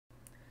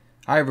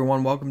Hi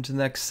everyone, welcome to the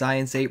next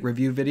Science 8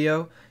 review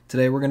video.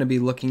 Today we're going to be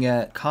looking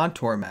at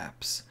contour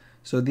maps.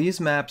 So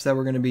these maps that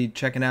we're going to be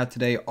checking out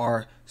today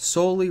are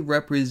solely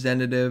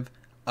representative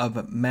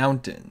of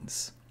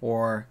mountains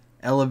or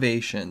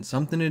elevation,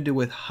 something to do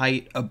with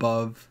height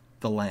above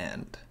the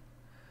land.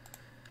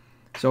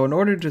 So in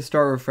order to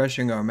start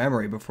refreshing our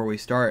memory before we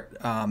start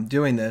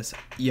doing this,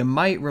 you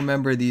might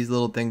remember these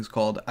little things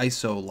called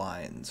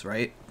isolines,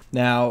 right?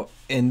 Now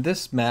in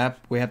this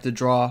map we have to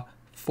draw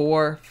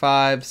 4,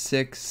 5,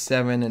 6,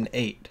 7, and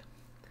 8.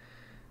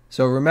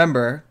 So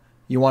remember,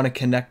 you want to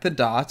connect the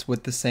dots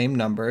with the same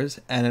numbers,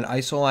 and an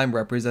isoline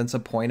represents a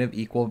point of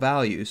equal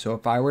value. So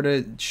if I were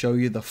to show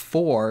you the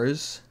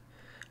 4s,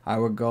 I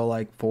would go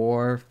like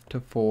 4 to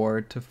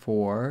 4 to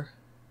 4,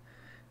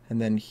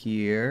 and then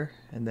here,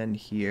 and then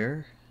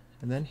here,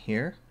 and then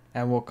here.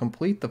 And we'll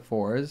complete the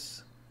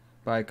 4s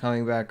by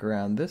coming back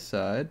around this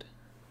side.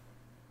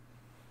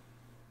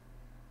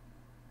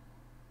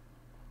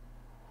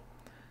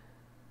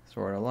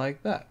 Sort of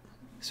like that.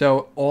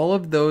 So all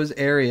of those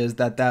areas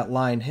that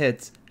line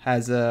hits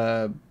has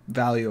a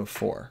value of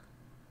 4.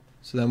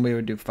 So then we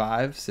would do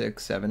 5,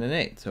 6, 7, and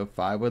 8. So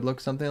 5 would look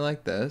something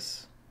like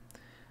this.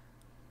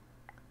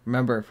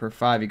 Remember, for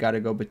 5, you got to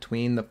go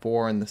between the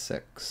 4 and the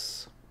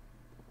 6.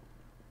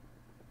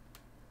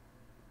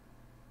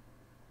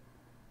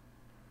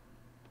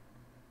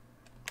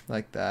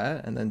 Like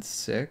that. And then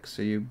 6,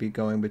 so you'd be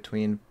going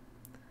between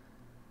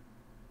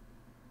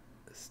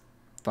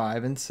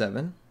 5 and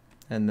 7.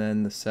 And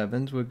then the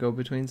 7s would go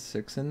between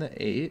 6 and the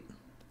 8.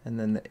 And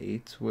then the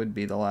 8s would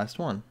be the last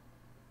one.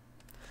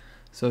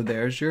 So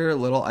there's your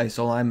little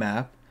isoline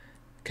map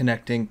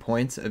connecting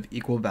points of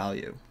equal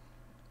value.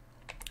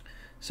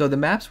 So the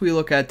maps we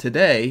look at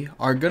today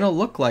are going to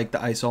look like the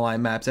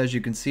isoline maps. As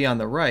you can see on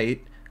the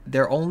right,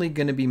 they're only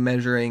going to be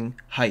measuring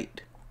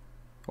height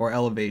or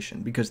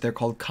elevation because they're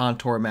called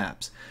contour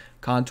maps.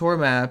 Contour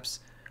maps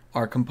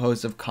are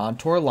composed of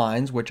contour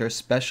lines, which are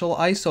special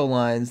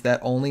isolines that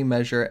only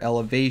measure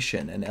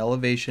elevation, and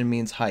elevation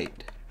means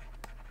height.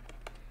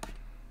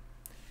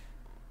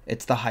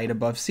 It's the height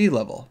above sea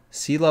level.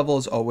 Sea level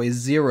is always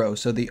 0,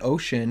 so the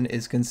ocean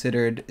is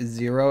considered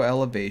 0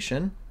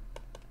 elevation.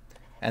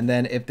 And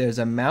then if there's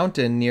a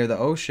mountain near the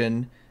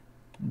ocean,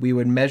 we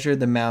would measure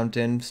the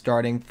mountain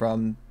starting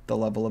from the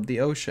level of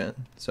the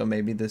ocean. So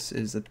maybe this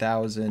is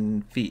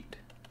 1,000 feet.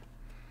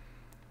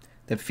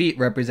 The feet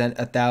represent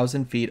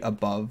 1,000 feet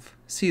above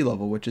sea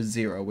level, which is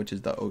 0, which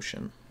is the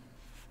ocean.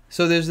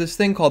 So there's this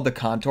thing called the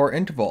contour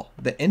interval.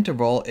 The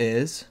interval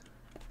is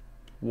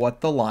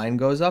what the line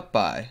goes up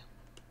by.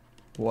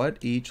 What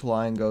each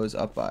line goes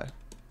up by.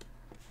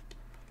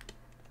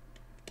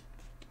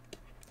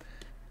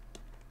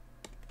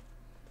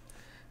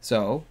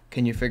 So,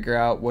 can you figure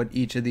out what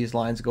each of these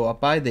lines go up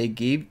by? They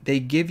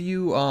give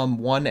you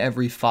one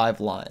every 5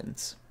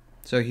 lines.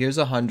 So here's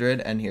 100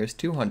 and here's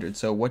 200.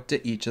 So what do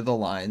each of the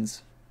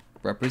lines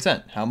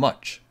represent? How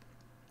much?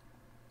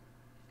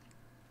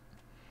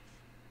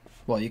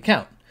 Well, you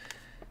count.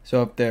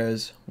 So if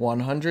there's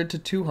 100 to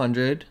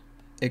 200,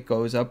 it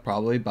goes up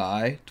probably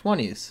by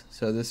 20s.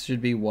 So this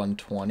should be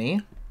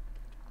 120,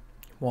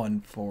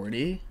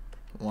 140,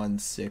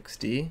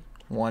 160,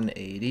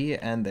 180,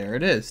 and there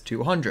it is,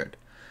 200.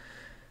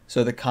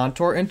 So the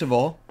contour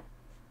interval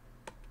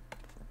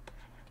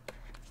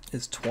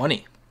is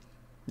 20.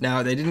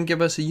 Now, they didn't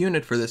give us a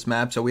unit for this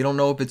map, so we don't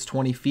know if it's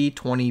 20 feet,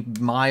 20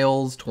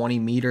 miles, 20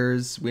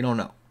 meters. We don't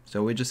know.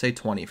 So we just say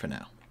 20 for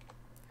now.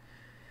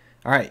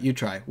 All right, you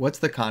try. What's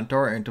the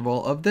contour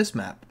interval of this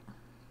map?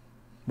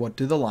 What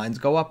do the lines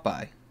go up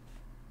by?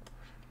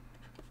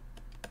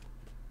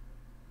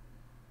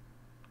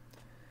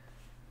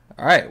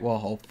 All right, well,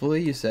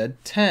 hopefully you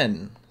said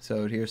 10.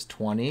 So here's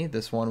 20.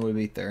 This one would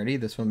be 30.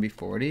 This one would be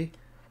 40,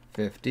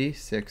 50,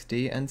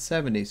 60, and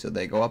 70. So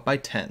they go up by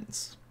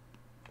 10s.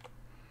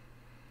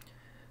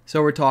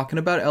 So we're talking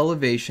about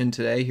elevation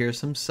today. Here's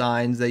some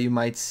signs that you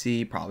might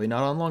see, probably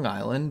not on Long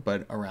Island,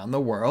 but around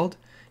the world.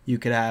 You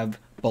could have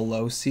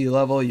below sea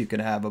level, you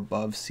could have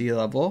above sea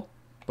level,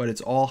 but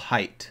it's all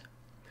height.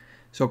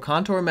 So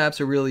contour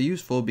maps are really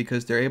useful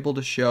because they're able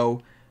to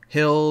show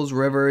hills,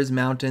 rivers,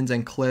 mountains,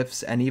 and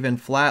cliffs, and even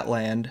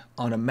flatland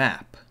on a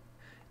map.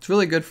 It's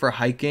really good for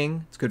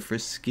hiking. It's good for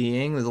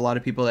skiing. There's a lot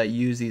of people that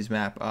use these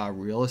maps,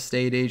 real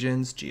estate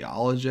agents,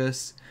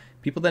 geologists,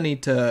 people that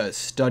need to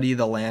study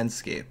the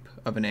landscape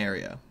of an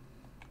area.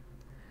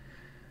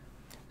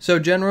 So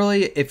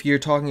generally, if you're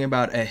talking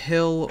about a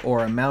hill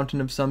or a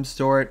mountain of some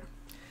sort,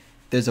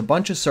 there's a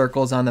bunch of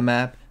circles on the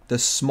map. The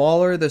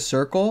smaller the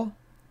circle,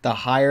 the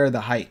higher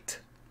the height.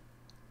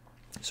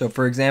 So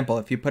for example,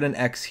 if you put an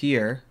X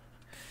here,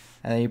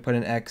 and then you put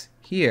an X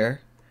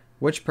here,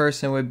 which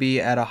person would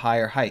be at a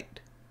higher height?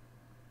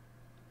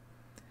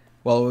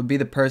 Well, it would be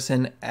the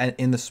person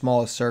in the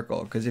smallest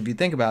circle, because if you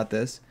think about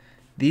this,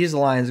 these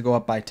lines go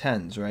up by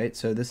 10s, right?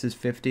 So this is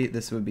 50,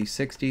 this would be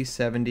 60,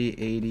 70,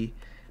 80,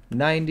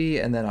 90,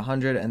 and then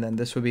 100, and then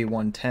this would be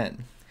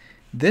 110.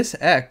 This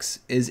X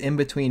is in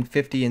between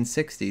 50 and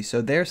 60,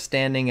 so they're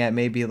standing at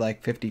maybe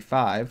like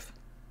 55.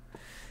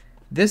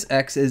 This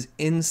X is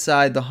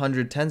inside the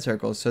 110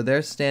 circles, so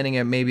they're standing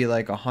at maybe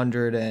like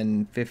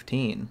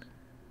 115.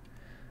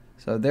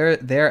 So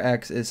their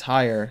X is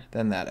higher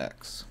than that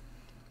X.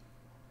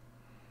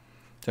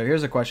 So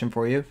here's a question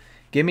for you.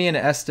 Give me an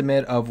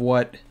estimate of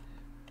what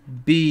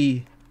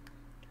B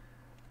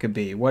could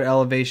be. What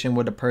elevation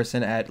would a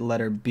person at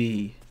letter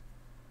B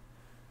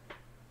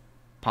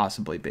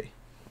possibly be?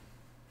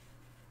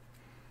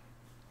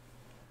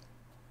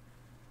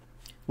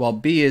 Well,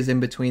 B is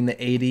in between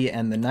the 80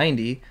 and the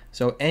 90,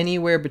 so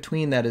anywhere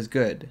between that is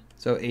good.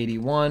 So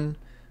 81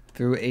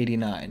 through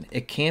 89.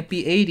 It can't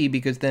be 80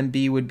 because then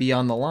B would be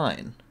on the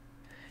line.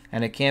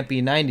 And it can't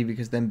be 90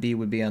 because then B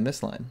would be on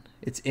this line.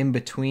 It's in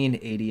between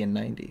 80 and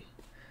 90.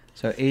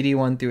 So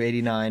 81 through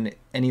 89,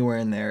 anywhere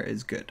in there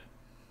is good.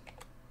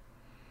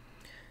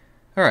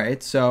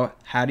 Alright, so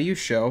how do you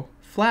show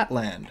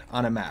flatland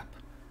on a map?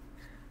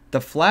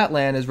 The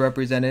flatland is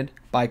represented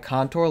by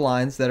contour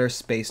lines that are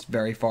spaced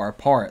very far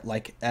apart,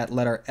 like at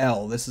letter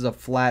L. This is a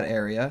flat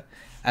area,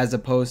 as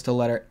opposed to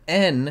letter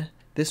N,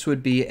 this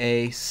would be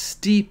a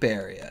steep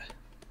area.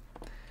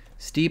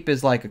 Steep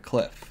is like a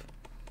cliff.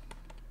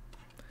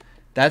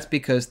 That's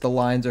because the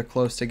lines are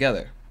close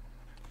together.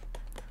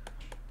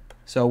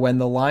 So when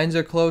the lines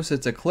are close,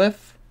 it's a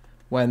cliff.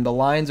 When the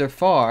lines are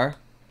far,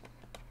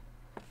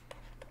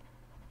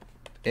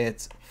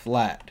 it's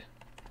flat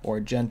or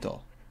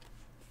gentle.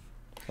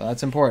 So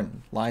that's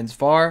important. Lines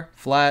far,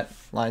 flat.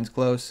 Lines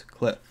close,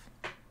 cliff.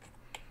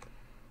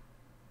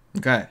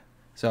 Okay,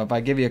 so if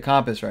I give you a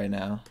compass right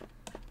now,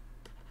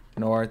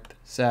 north,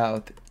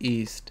 south,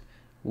 east,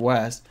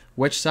 west,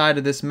 which side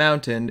of this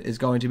mountain is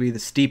going to be the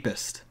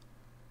steepest?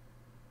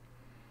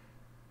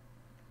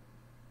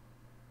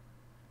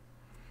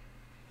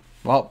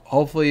 Well,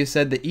 hopefully you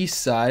said the east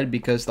side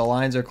because the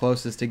lines are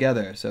closest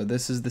together. So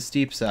this is the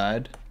steep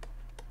side.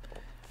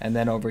 And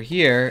then over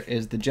here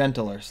is the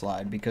gentler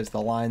side because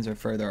the lines are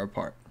further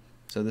apart.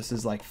 So this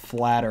is like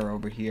flatter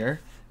over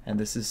here, and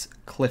this is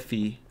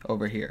cliffy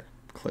over here.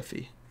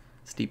 Cliffy,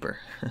 steeper.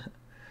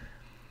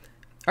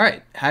 All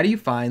right, how do you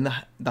find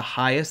the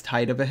highest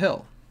height of a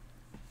hill?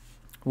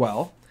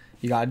 Well,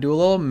 you got to do a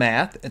little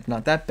math. It's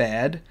not that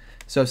bad.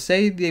 So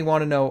say they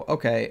want to know,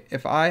 okay,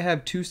 if I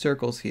have two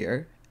circles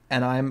here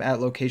and I'm at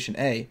location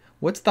A,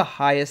 what's the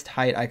highest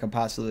height I could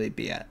possibly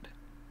be at?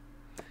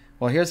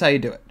 Well, here's how you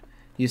do it.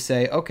 You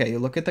say, okay, you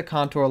look at the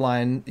contour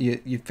line,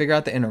 you figure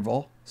out the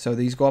interval. So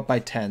these go up by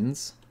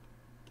tens,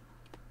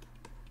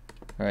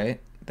 right?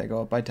 They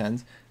go up by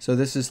tens. So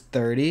this is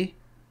 30,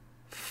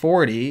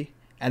 40,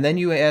 and then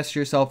you ask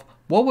yourself,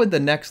 what would the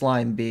next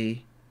line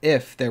be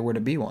if there were to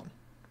be one?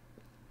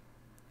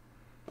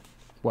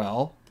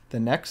 Well, the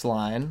next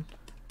line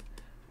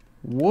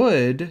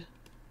would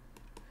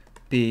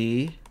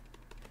be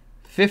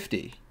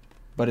 50,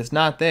 but it's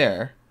not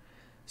there.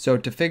 So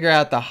to figure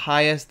out the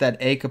highest that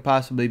A could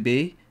possibly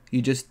be,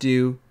 you just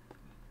do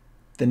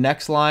the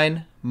next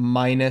line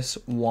minus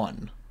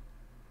 1.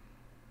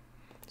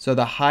 So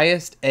the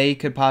highest A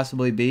could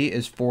possibly be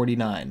is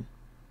 49.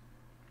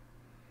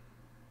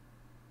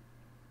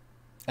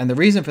 And the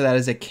reason for that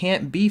is it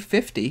can't be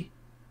 50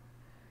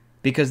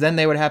 because then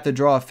they would have to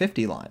draw a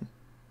 50 line,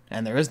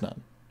 and there is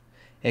none.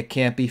 It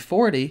can't be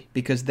 40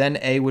 because then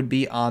A would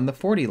be on the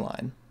 40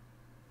 line.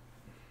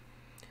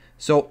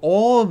 So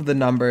all of the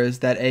numbers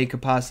that A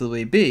could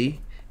possibly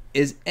be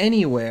is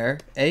anywhere,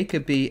 A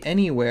could be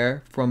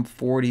anywhere from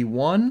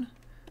 41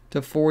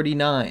 to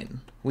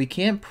 49. We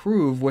can't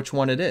prove which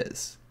one it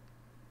is.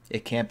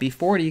 It can't be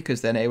 40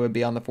 because then A would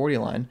be on the 40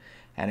 line,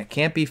 and it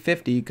can't be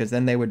 50 because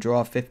then they would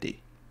draw 50.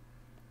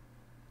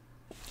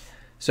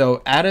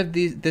 So out of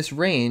this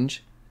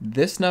range,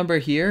 this number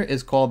here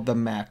is called the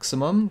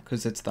maximum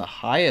because it's the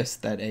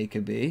highest that A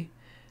could be,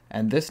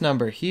 and this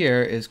number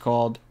here is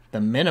called the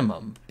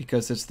minimum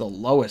because it's the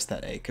lowest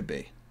that A could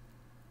be.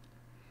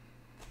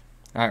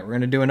 All right, we're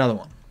going to do another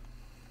one.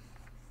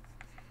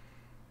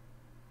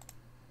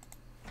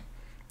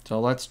 So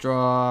let's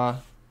draw,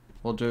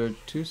 we'll do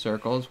two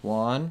circles,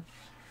 1,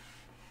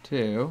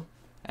 2,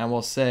 and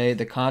we'll say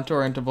the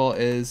contour interval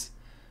is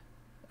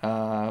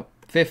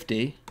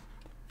 50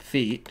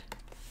 feet,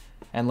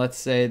 and let's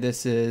say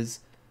this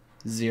is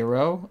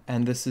 0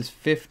 and this is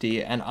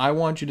 50, and I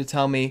want you to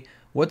tell me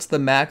what's the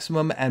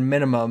maximum and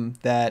minimum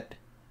that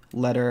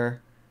letter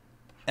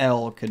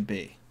L could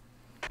be.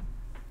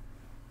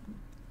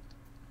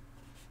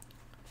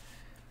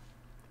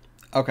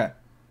 Okay,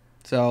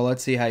 so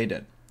let's see how you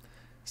did.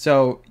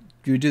 So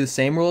you do the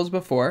same rule as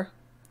before.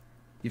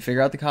 You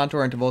figure out the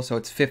contour interval, so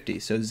it's 50.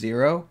 So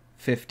 0,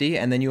 50,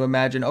 and then you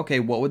imagine,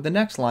 okay, what would the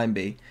next line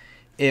be?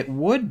 It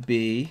would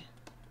be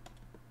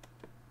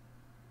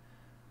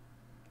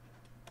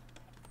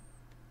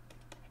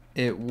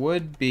it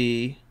would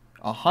be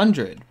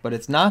 100, but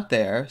it's not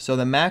there, so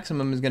the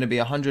maximum is going to be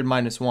 100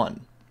 minus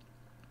 1.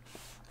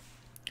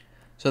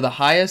 So the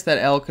highest that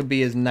L could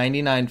be is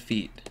 99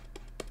 feet.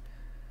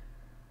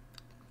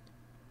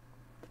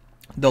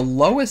 The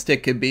lowest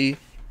it could be,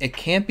 it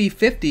can't be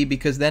 50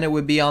 because then it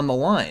would be on the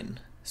line.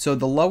 So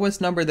the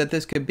lowest number that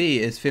this could be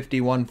is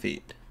 51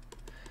 feet.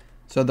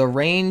 So the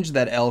range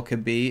that L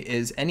could be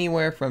is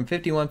anywhere from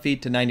 51 feet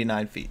to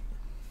 99 feet.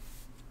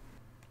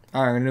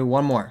 All right, I'm going to do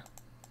one more.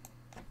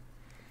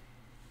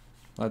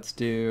 Let's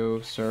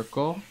do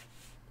circle,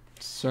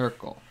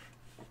 circle.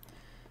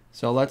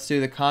 So let's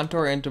do the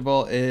contour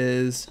interval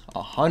is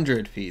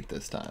 100 feet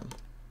this time.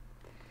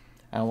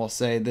 And we'll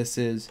say this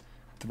is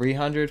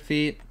 300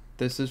 feet,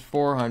 this is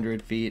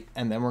 400 feet,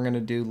 and then we're going to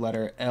do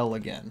letter L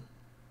again.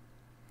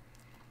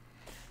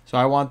 So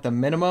I want the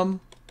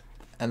minimum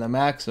and the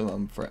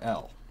maximum for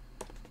L.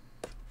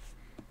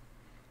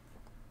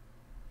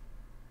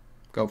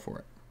 Go for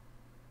it.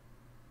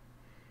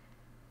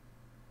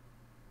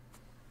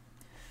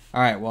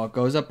 All right, well, it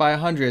goes up by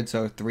 100,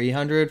 so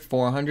 300,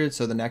 400,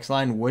 so the next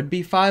line would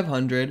be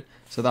 500.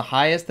 So the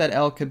highest that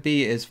L could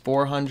be is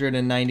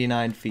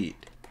 499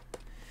 feet.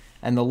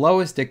 And the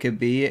lowest it could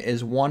be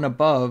is one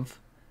above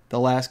the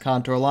last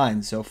contour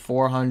line, so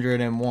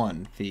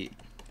 401 feet.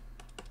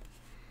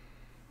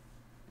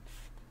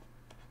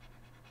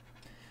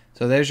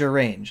 So there's your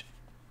range.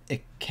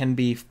 It can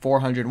be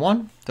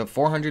 401 to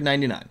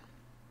 499.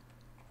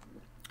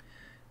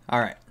 All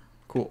right,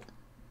 cool.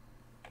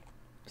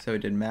 So we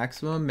did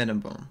maximum,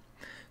 minimum.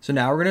 So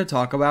now we're going to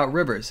talk about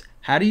rivers.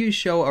 How do you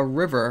show a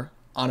river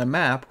on a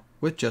map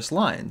with just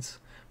lines?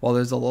 Well,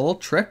 there's a little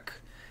trick.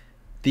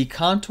 The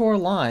contour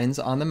lines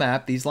on the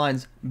map, these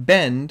lines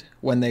bend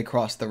when they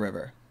cross the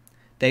river.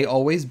 They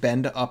always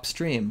bend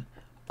upstream.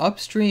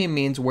 Upstream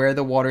means where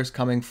the water's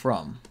coming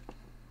from.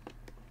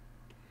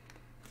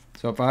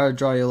 So if I were to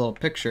draw you a little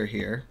picture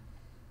here,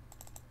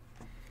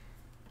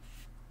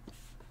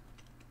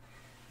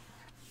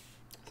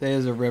 say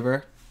there's a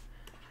river.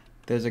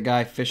 There's a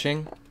guy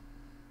fishing,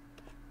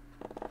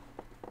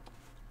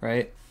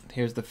 right?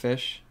 Here's the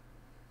fish.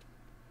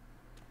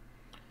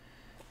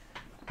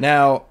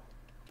 Now,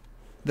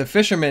 the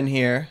fisherman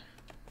here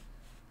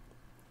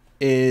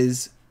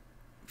is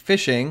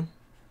fishing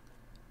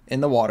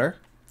in the water,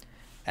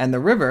 and the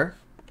river,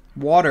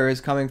 water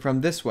is coming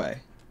from this way.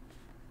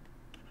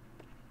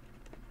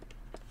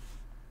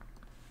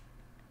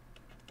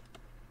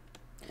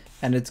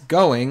 And it's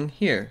going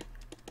here.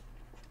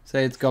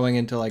 Say it's going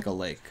into like a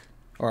lake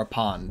or a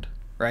pond,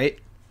 right?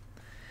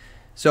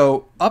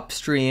 So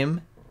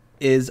upstream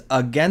is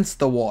against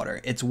the water.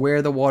 It's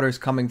where the water is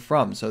coming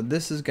from. So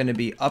this is going to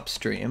be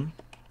upstream,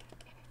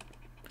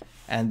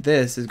 and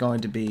this is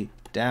going to be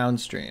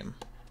downstream.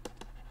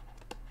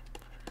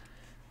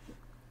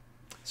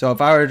 So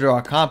if I were to draw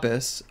a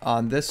compass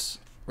on this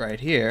right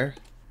here,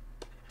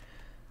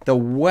 the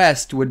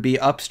west would be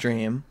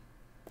upstream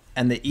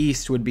and the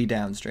east would be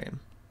downstream.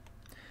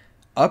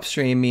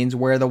 Upstream means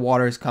where the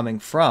water is coming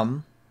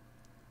from,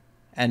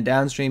 and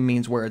downstream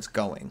means where it's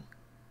going.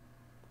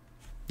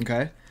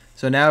 Okay,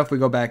 so now if we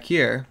go back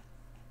here,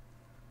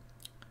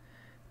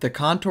 the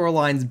contour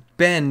lines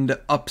bend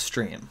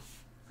upstream.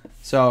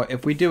 So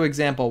if we do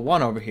example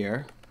 1 over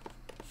here,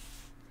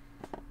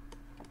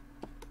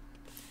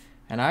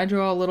 and I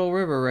draw a little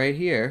river right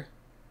here,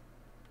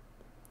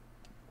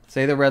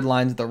 say the red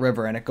line's the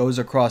river and it goes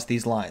across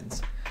these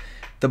lines.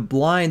 The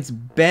lines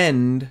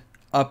bend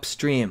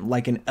upstream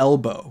like an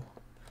elbow.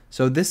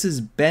 So this is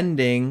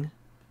bending.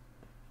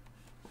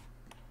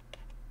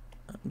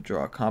 I'll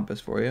draw a compass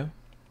for you.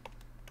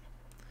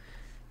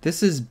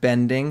 This is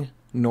bending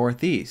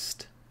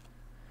northeast.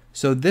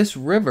 So this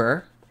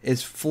river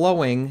is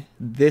flowing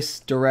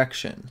this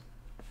direction.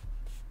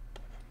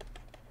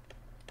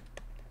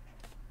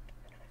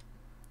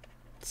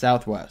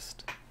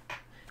 Southwest.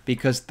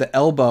 Because the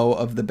elbow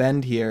of the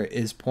bend here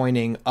is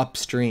pointing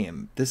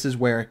upstream. This is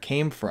where it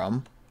came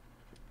from,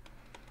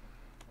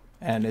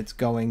 and it's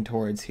going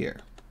towards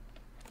here.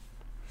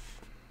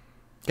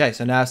 Okay,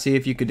 so now see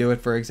if you could do it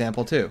for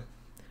example 2.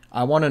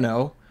 I want to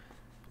know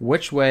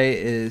which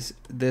way is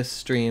this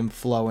stream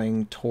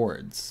flowing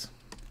towards.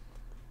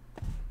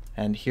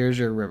 And here's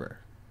your river.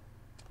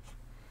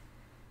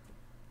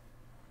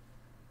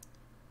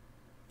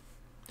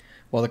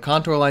 Well, the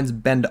contour lines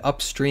bend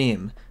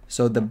upstream.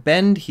 So the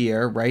bend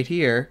here, right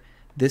here,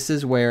 this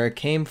is where it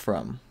came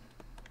from,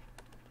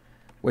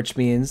 which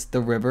means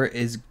the river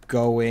is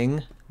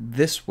going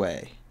this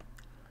way.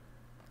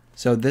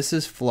 So this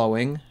is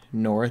flowing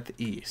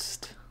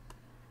northeast.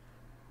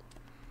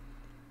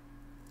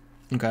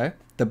 Okay?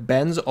 The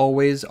bends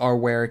always are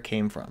where it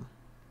came from.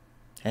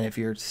 And if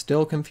you're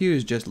still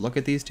confused, just look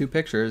at these 2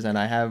 pictures and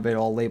I have it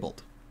all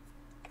labeled.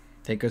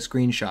 Take a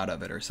screenshot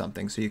of it or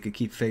something so you could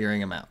keep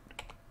figuring them out.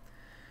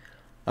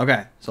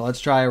 Okay, so let's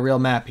try a real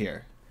map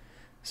here.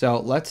 So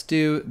let's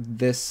do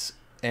this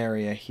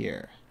area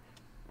here.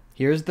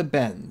 Here's the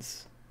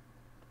bends.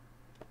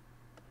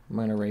 I'm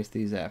going to erase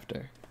these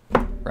after.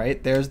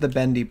 Right? There's the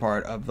bendy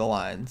part of the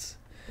lines.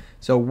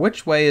 So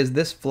which way is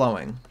this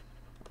flowing?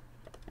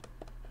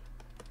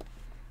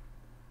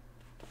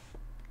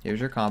 Here's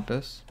your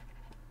compass.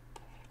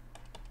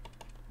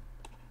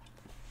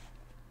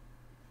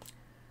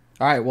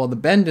 All right, well, the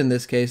bend in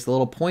this case, the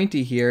little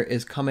pointy here,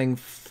 is coming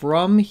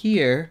from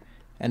here,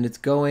 and it's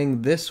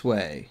going this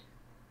way.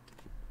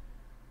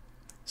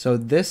 So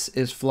this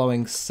is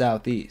flowing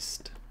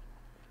southeast.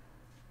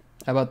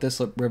 How about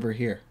this river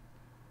here?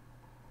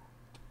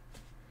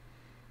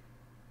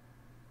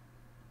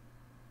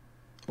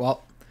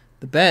 Well,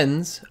 the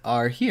bends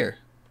are here.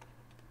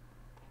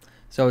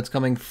 So it's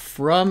coming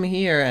from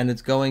here and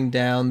it's going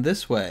down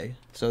this way.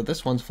 So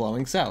this one's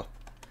flowing south.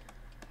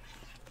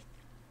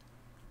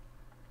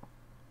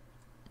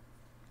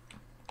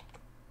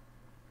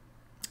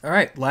 All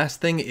right,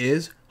 last thing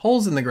is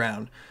holes in the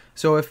ground.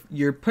 So if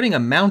you're putting a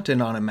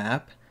mountain on a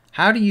map,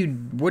 how do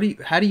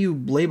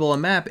you label a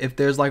map if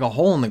there's like a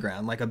hole in the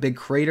ground, like a big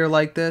crater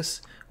like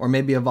this, or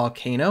maybe a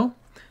volcano?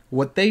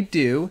 What they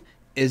do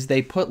is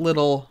they put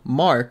little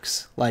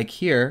marks like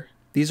here.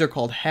 These are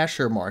called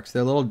hasher marks.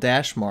 They're little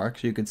dash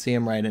marks. You could see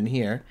them right in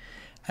here.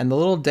 And the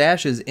little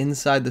dashes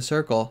inside the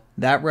circle,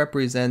 that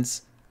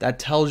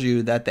tells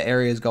you that the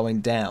area is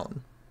going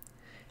down.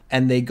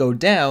 And they go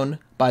down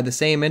by the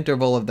same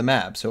interval of the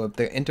map. So if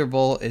the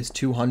interval is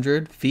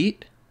 200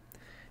 feet,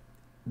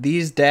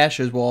 these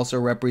dashes will also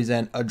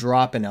represent a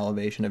drop in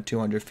elevation of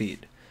 200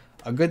 feet.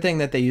 A good thing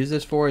that they use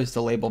this for is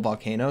to label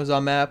volcanoes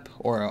on map,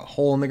 or a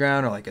hole in the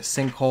ground, or like a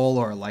sinkhole,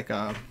 or like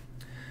a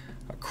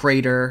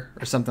crater,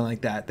 or something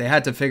like that. They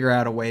had to figure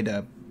out a way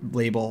to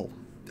label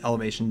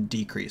elevation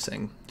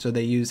decreasing, so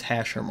they use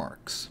hasher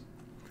marks.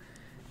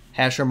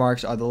 Hasher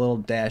marks are the little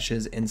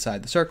dashes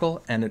inside the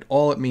circle, and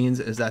all it means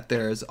is that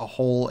there's a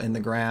hole in the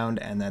ground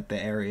and that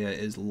the area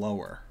is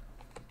lower.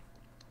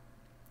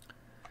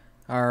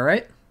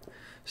 Alright,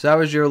 so that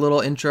was your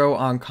little intro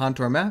on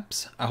contour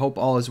maps. I hope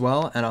all is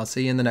well, and I'll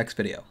see you in the next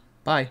video.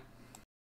 Bye!